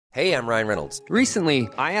Hey, I'm Ryan Reynolds. Recently,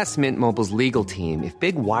 I asked Mint Mobile's legal team if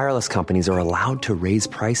big wireless companies are allowed to raise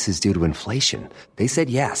prices due to inflation. They said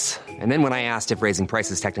yes. And then when I asked if raising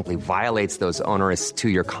prices technically violates those onerous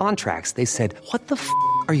two-year contracts, they said, "What the f***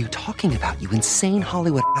 are you talking about, you insane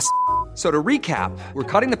Hollywood ass?" So to recap, we're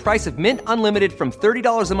cutting the price of Mint Unlimited from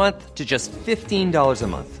 $30 a month to just $15 a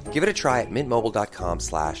month. Give it a try at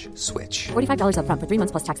mintmobile.com/switch. $45 up front for 3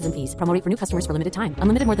 months plus taxes and fees. Promo rate for new customers for limited time.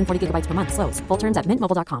 Unlimited more than 40 gigabytes per month. Slows full terms at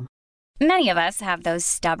mintmobile.com. Many of us have those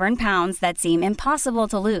stubborn pounds that seem impossible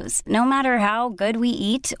to lose, no matter how good we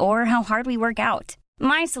eat or how hard we work out.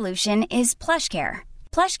 My solution is PlushCare.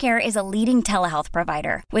 PlushCare is a leading telehealth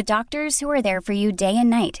provider with doctors who are there for you day and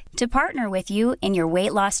night to partner with you in your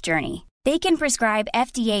weight loss journey. They can prescribe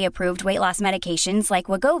FDA-approved weight loss medications like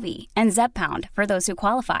Wegovy and Zepbound for those who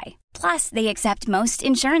qualify. Plus, they accept most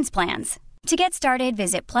insurance plans. To get started,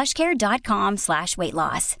 visit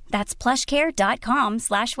plushcare.com/weightloss. That's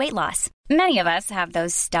plushcare.com/weightloss. Many of us have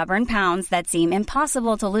those stubborn pounds that seem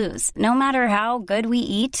impossible to lose, no matter how good we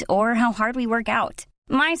eat or how hard we work out.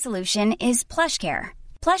 My solution is PlushCare.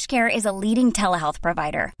 PlushCare is a leading telehealth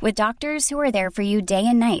provider with doctors who are there for you day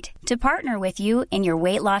and night to partner with you in your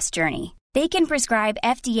weight loss journey. They can prescribe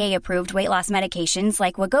FDA-approved weight loss medications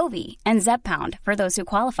like Wegovy and Zepbound for those who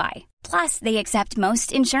qualify. Plus, they accept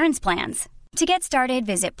most insurance plans. To get started,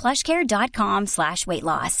 visit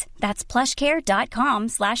plushcare.com/weightloss. That's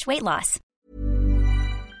plushcare.com/weightloss.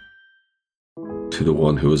 To the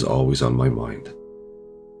one who is always on my mind.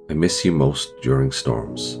 I miss you most during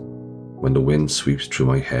storms, when the wind sweeps through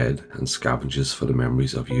my head and scavenges for the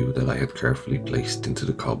memories of you that I had carefully placed into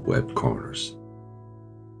the cobwebbed corners.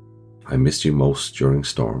 I miss you most during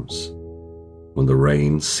storms, when the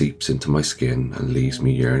rain seeps into my skin and leaves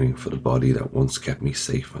me yearning for the body that once kept me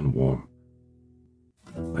safe and warm.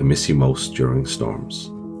 I miss you most during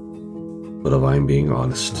storms, but if I'm being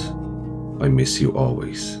honest, I miss you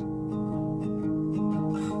always.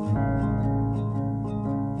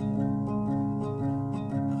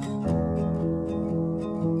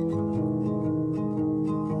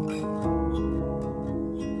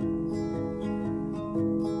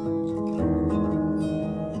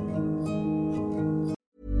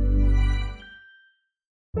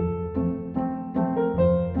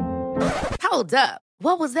 Hold up.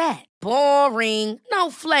 What was that? Boring. No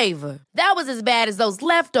flavor. That was as bad as those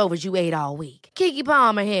leftovers you ate all week. Keke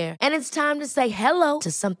Palmer here, and it's time to say hello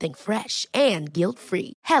to something fresh and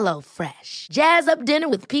guilt-free. Hello Fresh. Jazz up dinner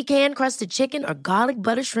with pecan-crusted chicken or garlic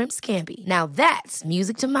butter shrimp scampi. Now that's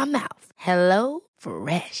music to my mouth. Hello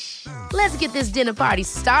Fresh. Let's get this dinner party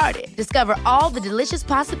started. Discover all the delicious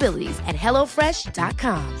possibilities at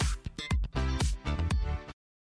hellofresh.com.